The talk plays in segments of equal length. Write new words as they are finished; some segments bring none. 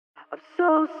I'm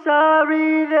so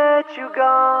sorry that you're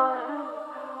gone.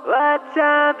 What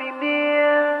time be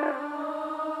near?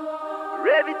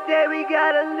 Every day we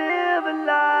gotta live a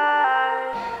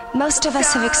life. Most of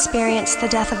us have experienced the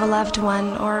death of a loved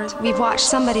one, or we've watched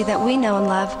somebody that we know and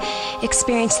love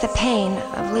experience the pain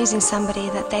of losing somebody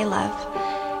that they love.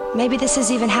 Maybe this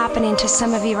is even happening to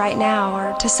some of you right now,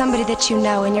 or to somebody that you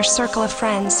know in your circle of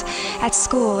friends, at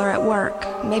school or at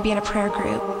work, maybe in a prayer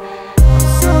group. I'm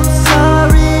so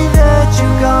sorry that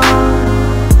you're gone.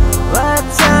 What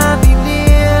time be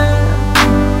near?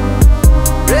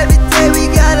 Every day we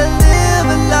gotta live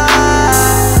a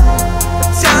life. The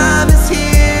time is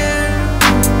here.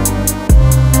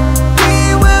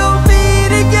 We will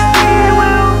meet again. We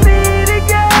will meet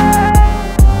again.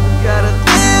 Gotta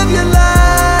live your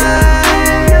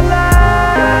life. Your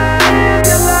life.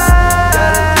 Your life.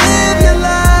 Gotta live your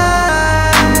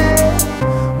life.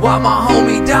 While my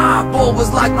homie died, boy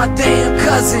was like my damn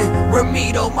cousin.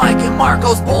 Ramito, Mike, and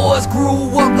Marcos, boys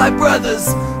grew up like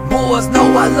brothers. Boys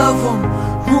know I love them.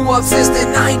 Grew up since the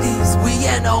 90s. We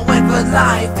went for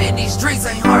life. In these streets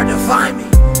ain't hard to find me.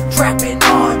 Trapping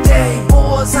all day.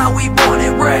 Boys, how we born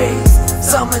and raised.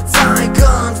 Summertime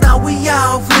comes, now we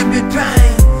out flipping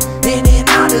pain. In and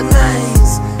out of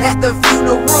lanes. At the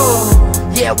funeral,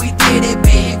 yeah, we did it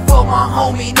big for my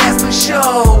homie, that's for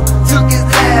sure. Took his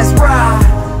last ride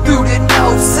through the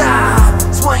north side,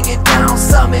 swinging down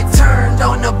Summit, turned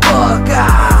on the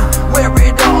Buckeye, where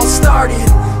it all started,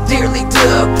 dearly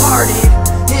departed.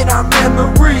 In our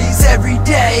memories every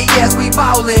day as we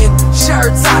ballin',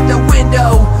 shirts out the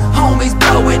window, homies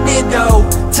blowing indo,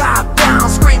 top down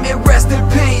screaming rest in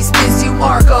peace, miss you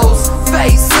Marcos.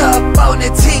 Face up on the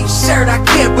t-shirt, I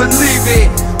can't believe it.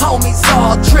 Homies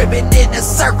all tripping in a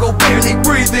circle, barely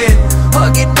breathing,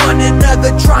 hugging one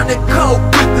another, trying to cope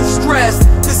with the stress.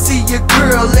 To see your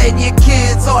girl and your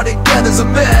kids all together's a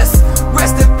mess.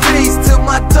 Rest in peace to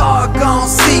my dog, gon'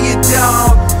 see you,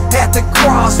 dog. At the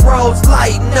crossroads,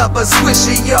 lighting up a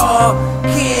swisher, y'all.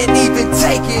 Can't even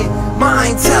take it,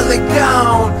 mine till it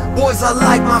gone. Boys are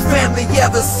like my family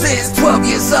ever since 12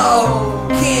 years old.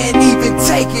 Can't even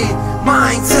take it,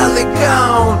 mine till it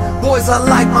gone. Boys are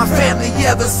like my family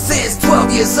ever since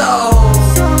 12 years old.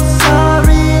 So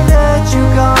sorry that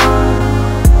you're gone.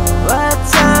 What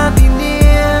time be near?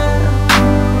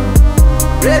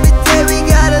 Every day we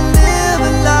gotta live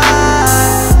a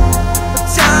life. The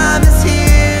time is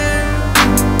here.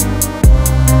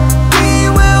 We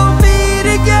will meet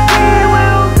again. We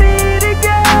will meet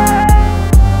again.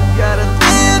 Gotta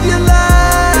live your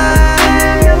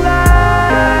life. Your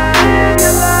life.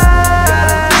 Your life.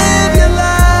 Gotta live your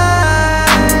life.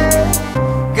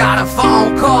 Got a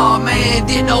phone call, man,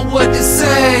 didn't know what to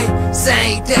say.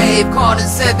 St. Dave called and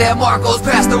said that Marcos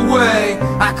passed away.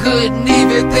 I couldn't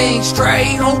even think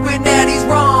straight, hoping that he's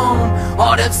wrong.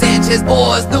 All them Sanchez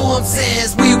boys knew him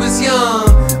since we was young.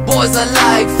 Boys are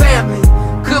like family,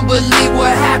 couldn't believe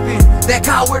what happened. That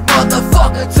coward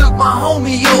motherfucker took my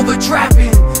homie over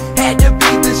trapping. Had to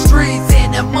beat the streets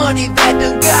and the money that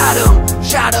done got him.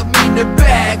 Shot him in the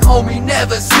back, homie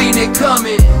never seen it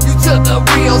coming. You took a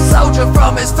real soldier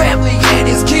from his family and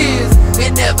his kids,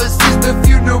 and ever since the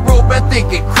funeral been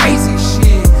thinking crazy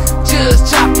shit.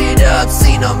 Just chopped it up,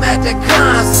 seen him at the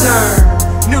concert.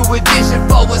 New edition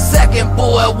for a second,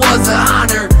 boy, it was an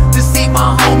honor to see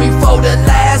my homie for the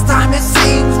last time. It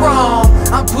seems wrong,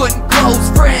 I'm putting close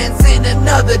friends in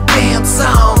another damn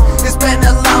song. It's been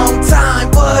a long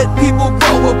time, but people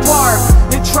grow apart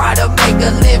and try to make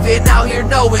a living out here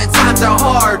knowing times are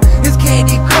hard. His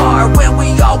candy car when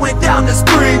we all went down to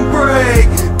spring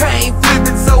break. Pain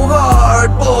flipping so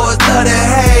hard, boys love to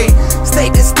hate.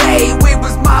 State to state, we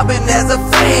was mobbing as a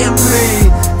family.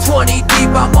 20 deep,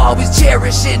 I'm always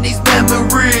cherishing these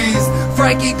memories.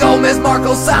 Frankie Gomez,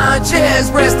 Marcos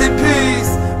Sanchez, rest in peace.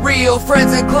 Real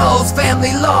friends and close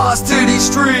family lost to these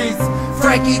streets.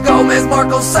 Frankie Gomez,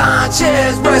 Marcos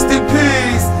Sanchez, rest in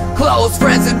peace. Close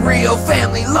friends and real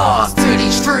family lost to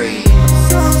these streets.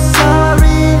 So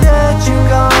sorry that you're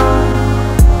gone.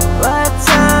 What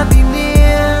time be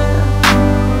near?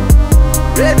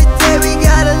 Every day we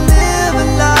gotta live a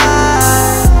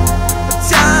life. The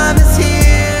time is here.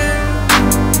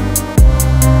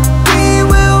 We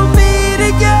will meet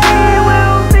again. We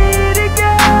will meet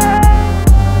again.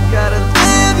 Gotta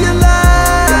live your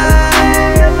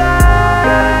life. Your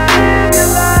life. Your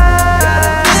life.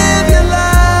 Gotta live your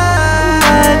life.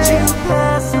 Let you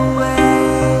pass away.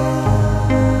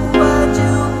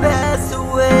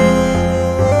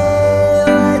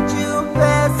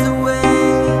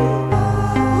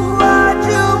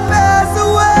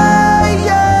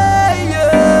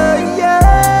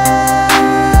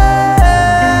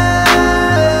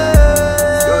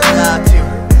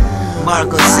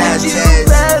 Marco Watch you Sanchez,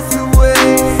 pass away.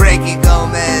 Frankie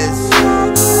Gomez,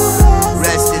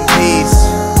 rest in peace.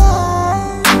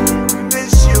 We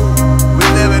miss you.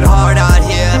 We're living hard out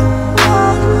here.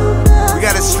 We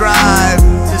gotta strive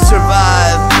to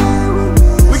survive.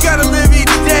 We gotta live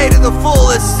each day to the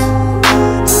fullest,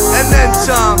 and then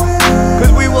some,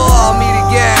 cause we will all meet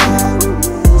again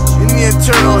in the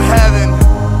eternal heaven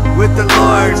with the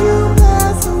Lord.